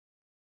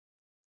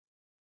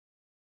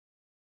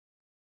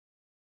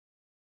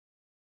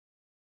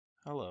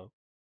Hello,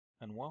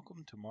 and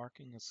welcome to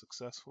Marking a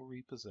Successful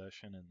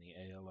Repossession in the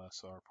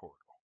ALSR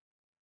portal.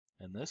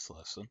 In this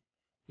lesson,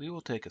 we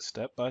will take a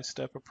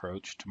step-by-step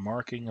approach to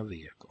marking a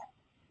vehicle.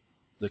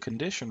 The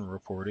condition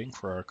reporting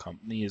for our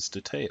company is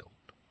detailed.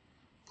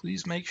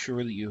 Please make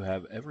sure that you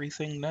have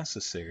everything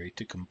necessary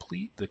to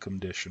complete the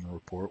condition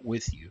report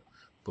with you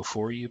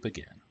before you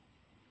begin.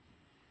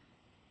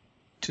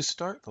 To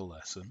start the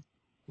lesson,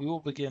 we will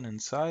begin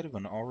inside of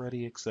an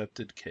already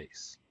accepted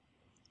case.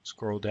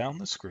 Scroll down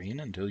the screen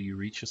until you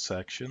reach a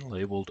section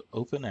labeled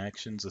Open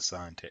Actions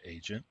Assigned to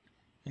Agent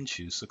and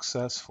choose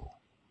Successful.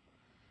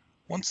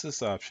 Once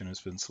this option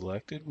has been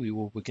selected, we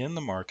will begin the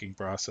marking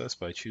process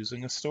by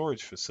choosing a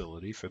storage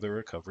facility for the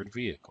recovered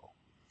vehicle.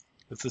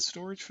 If the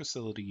storage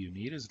facility you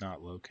need is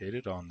not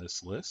located on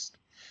this list,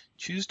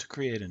 choose to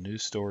create a new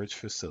storage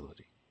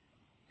facility.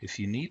 If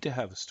you need to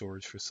have a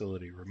storage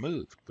facility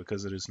removed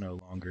because it is no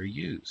longer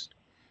used,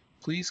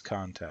 please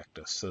contact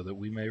us so that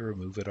we may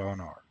remove it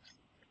on our end.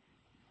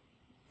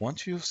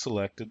 Once you have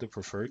selected the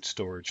preferred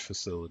storage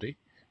facility,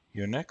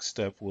 your next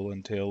step will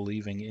entail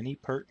leaving any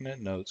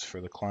pertinent notes for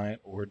the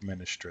client or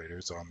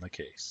administrators on the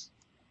case.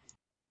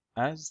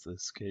 As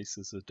this case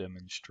is a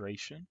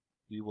demonstration,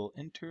 we will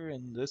enter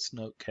in this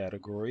note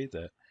category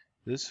that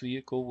this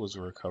vehicle was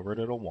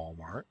recovered at a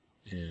Walmart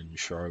in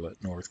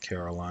Charlotte, North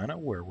Carolina,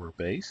 where we're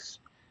based,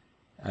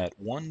 at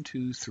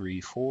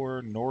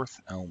 1234 North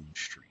Elm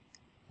Street,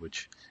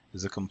 which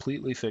is a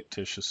completely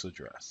fictitious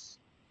address.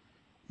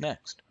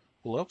 Next,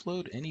 we'll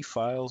upload any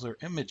files or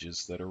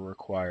images that are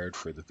required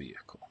for the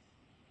vehicle.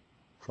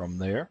 From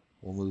there,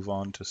 we'll move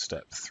on to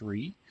step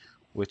 3,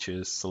 which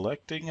is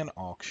selecting an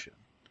auction.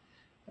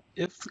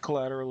 If the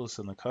collateral is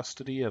in the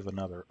custody of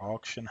another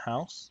auction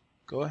house,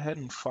 go ahead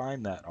and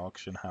find that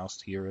auction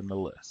house here in the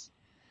list.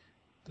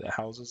 The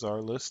houses are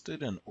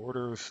listed in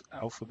order of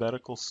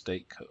alphabetical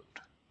state code.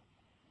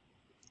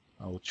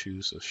 I will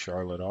choose a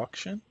Charlotte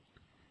auction.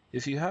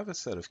 If you have a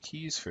set of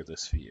keys for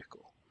this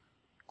vehicle,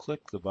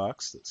 click the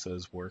box that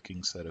says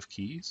Working Set of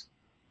Keys,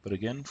 but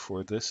again,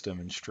 for this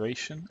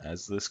demonstration,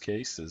 as this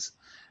case is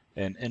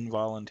an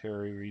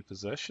involuntary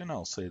repossession,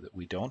 I'll say that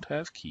we don't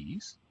have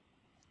keys.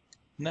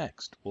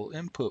 Next, we'll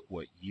input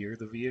what year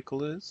the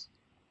vehicle is,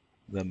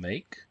 the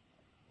make,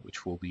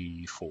 which will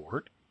be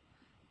Ford,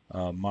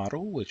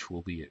 model, which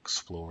will be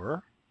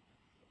Explorer,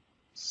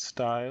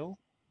 style,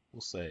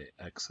 we'll say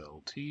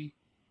XLT,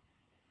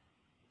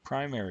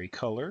 primary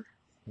color,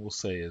 we'll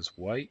say is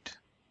white,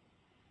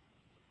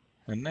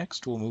 and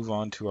next we'll move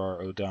on to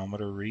our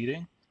odometer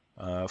reading.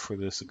 For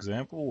this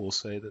example, we'll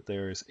say that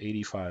there is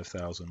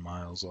 85,000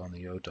 miles on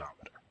the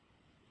odometer.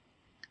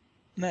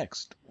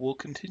 Next, we'll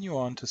continue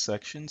on to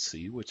section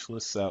C, which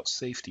lists out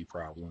safety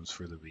problems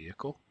for the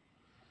vehicle.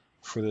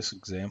 For this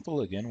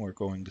example, again, we're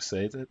going to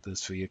say that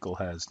this vehicle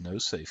has no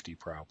safety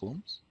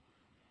problems.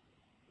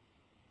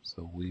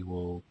 So we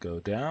will go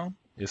down.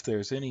 If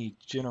there's any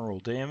general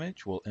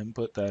damage, we'll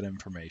input that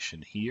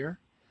information here.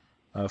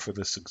 For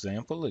this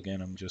example,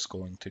 again, I'm just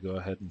going to go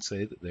ahead and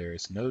say that there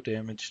is no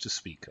damage to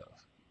speak of.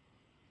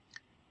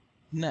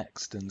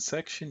 Next, in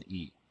section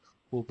E,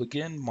 we'll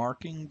begin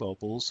marking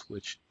bubbles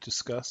which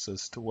discuss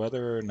as to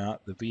whether or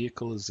not the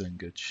vehicle is in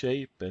good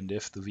shape and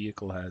if the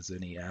vehicle has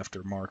any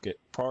aftermarket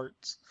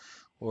parts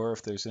or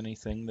if there's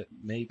anything that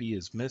maybe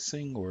is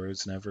missing or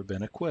has never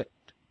been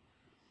equipped.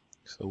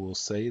 So we'll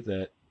say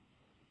that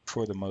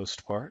for the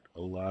most part,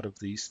 a lot of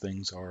these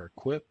things are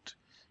equipped,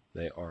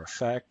 they are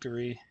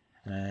factory,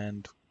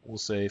 and we'll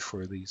say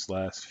for these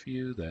last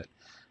few that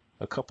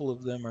a couple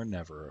of them are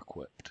never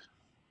equipped.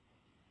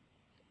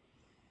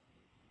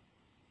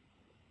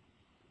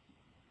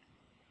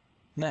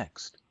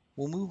 Next,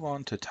 we'll move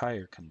on to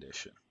tire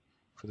condition.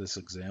 For this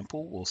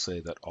example, we'll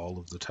say that all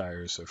of the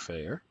tires are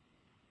fair.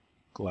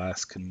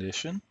 Glass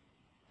condition,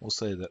 we'll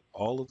say that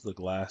all of the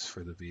glass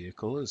for the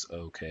vehicle is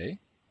okay.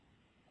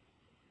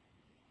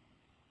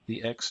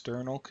 The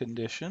external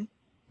condition,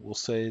 we'll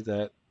say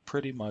that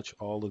pretty much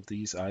all of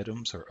these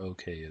items are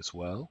okay as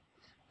well.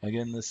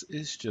 Again, this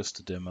is just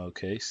a demo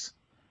case.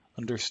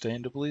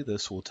 Understandably,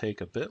 this will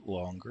take a bit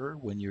longer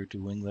when you're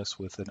doing this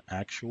with an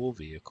actual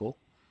vehicle.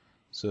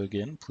 So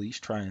again, please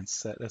try and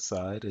set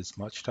aside as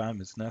much time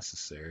as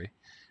necessary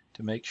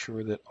to make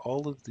sure that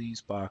all of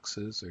these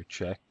boxes are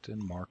checked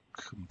and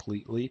marked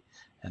completely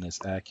and as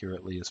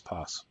accurately as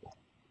possible.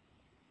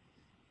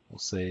 We'll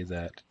say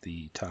that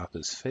the top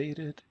is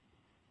faded.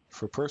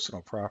 For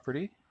personal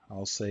property,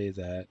 I'll say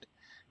that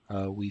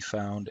we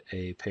found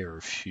a pair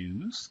of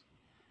shoes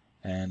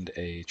and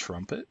a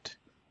trumpet.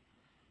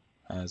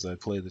 As I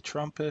play the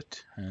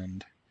trumpet,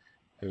 and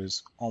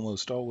there's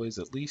almost always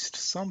at least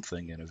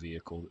something in a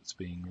vehicle that's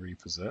being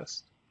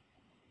repossessed.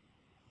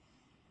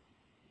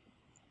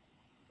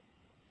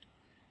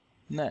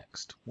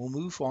 Next, we'll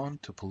move on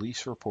to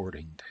police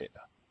reporting data.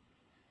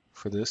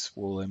 For this,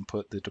 we'll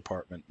input the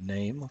department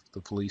name of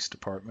the police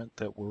department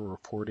that we're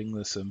reporting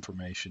this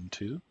information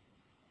to.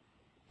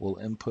 We'll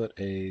input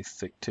a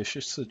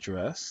fictitious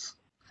address,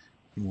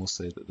 and we'll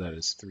say that that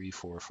is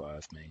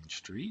 345 Main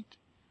Street.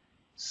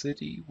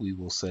 City, we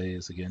will say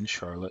is again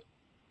Charlotte.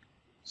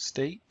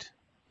 State,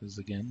 is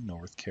again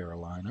North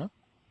Carolina.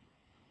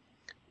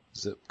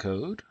 Zip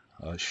code,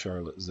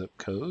 Charlotte zip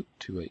code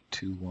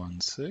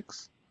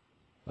 28216.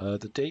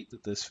 The date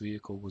that this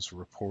vehicle was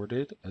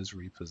reported as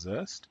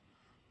repossessed,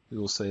 we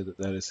will say that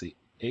that is the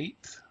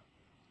 8th.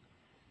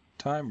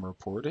 Time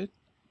reported.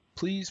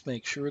 Please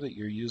make sure that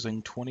you're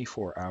using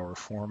 24-hour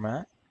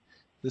format.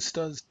 This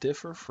does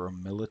differ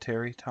from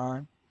military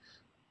time.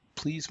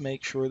 Please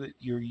make sure that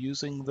you're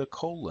using the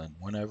colon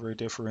whenever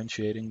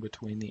differentiating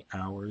between the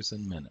hours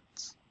and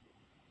minutes.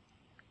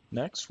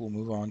 Next, we'll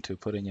move on to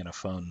putting in a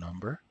phone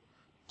number.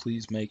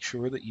 Please make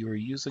sure that you are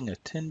using a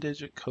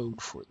 10-digit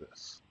code for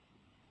this.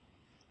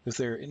 If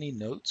there are any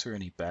notes or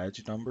any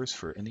badge numbers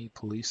for any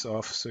police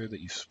officer that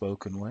you've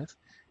spoken with,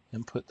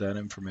 input that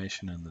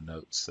information in the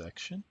notes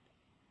section.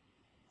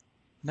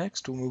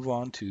 Next, we'll move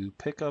on to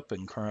pickup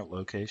and current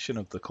location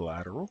of the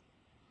collateral.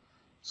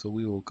 So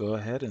we will go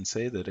ahead and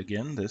say that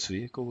again, this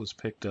vehicle was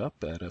picked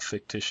up at a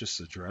fictitious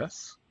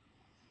address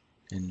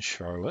in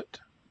Charlotte,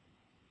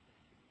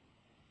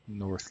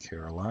 North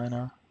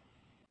Carolina,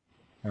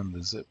 and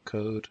the zip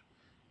code,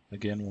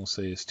 again, we'll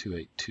say is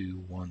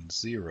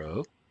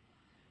 28210.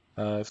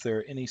 If there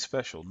are any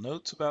special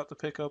notes about the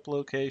pickup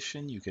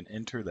location, you can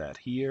enter that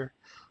here.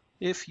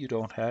 If you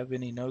don't have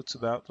any notes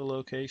about the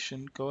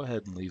location, go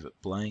ahead and leave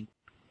it blank.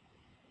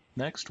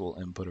 Next, we'll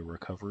input a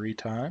recovery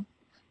time.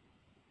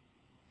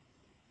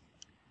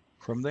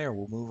 From there,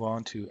 we'll move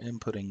on to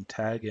inputting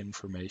tag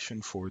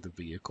information for the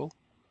vehicle.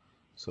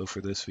 So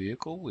for this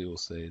vehicle, we will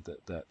say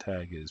that that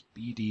tag is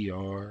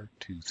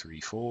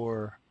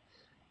BDR234,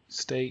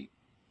 state,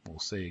 we'll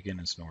say again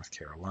it's North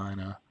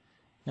Carolina,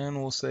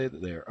 and we'll say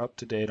that they are up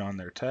to date on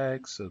their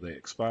tags, so they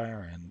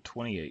expire in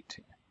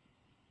 2018.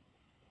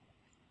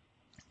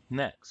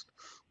 Next,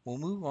 we'll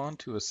move on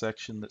to a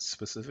section that's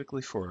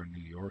specifically for our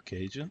New York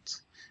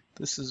agents.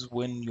 This is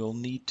when you'll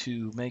need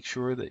to make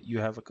sure that you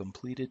have a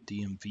completed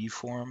DMV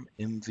form,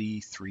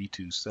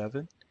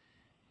 MV327.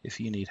 If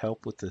you need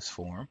help with this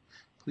form,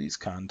 please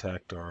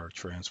contact our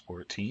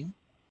transport team.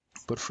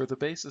 But for the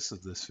basis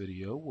of this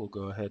video, we'll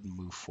go ahead and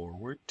move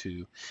forward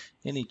to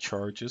any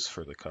charges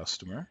for the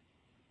customer.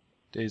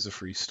 Days of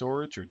free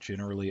storage are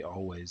generally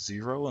always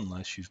 0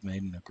 unless you've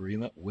made an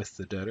agreement with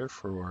the debtor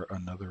for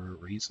another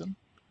reason.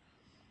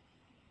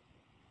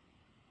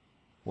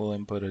 We'll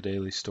input a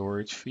daily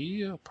storage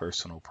fee, a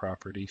personal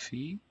property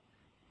fee,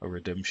 a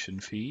redemption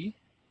fee.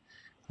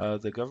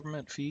 The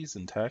government fees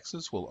and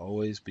taxes will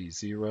always be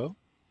 0.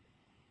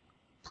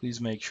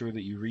 Please make sure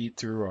that you read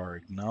through our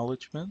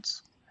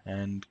acknowledgments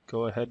and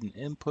go ahead and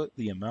input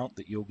the amount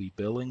that you'll be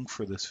billing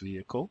for this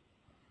vehicle.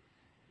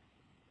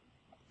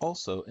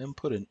 Also,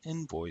 input an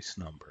invoice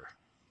number.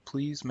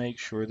 Please make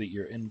sure that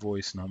your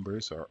invoice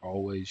numbers are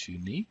always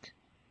unique,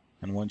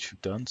 and once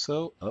you've done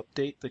so,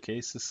 update the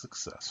case as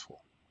successful.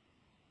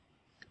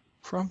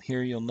 From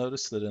here, you'll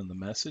notice that in the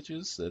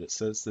messages that it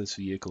says this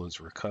vehicle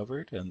is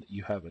recovered and that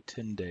you have a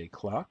 10-day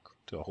clock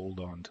to hold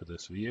on to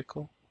this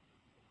vehicle.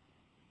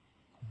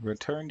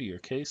 Return to your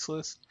case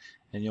list,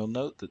 and you'll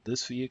note that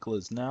this vehicle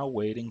is now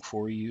waiting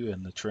for you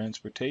in the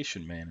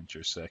Transportation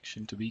Manager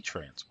section to be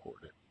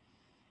transported.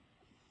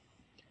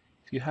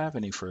 If you have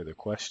any further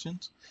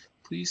questions,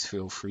 please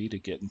feel free to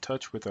get in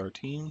touch with our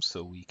team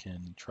so we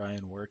can try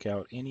and work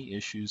out any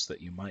issues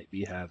that you might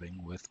be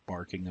having with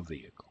marking a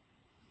vehicle.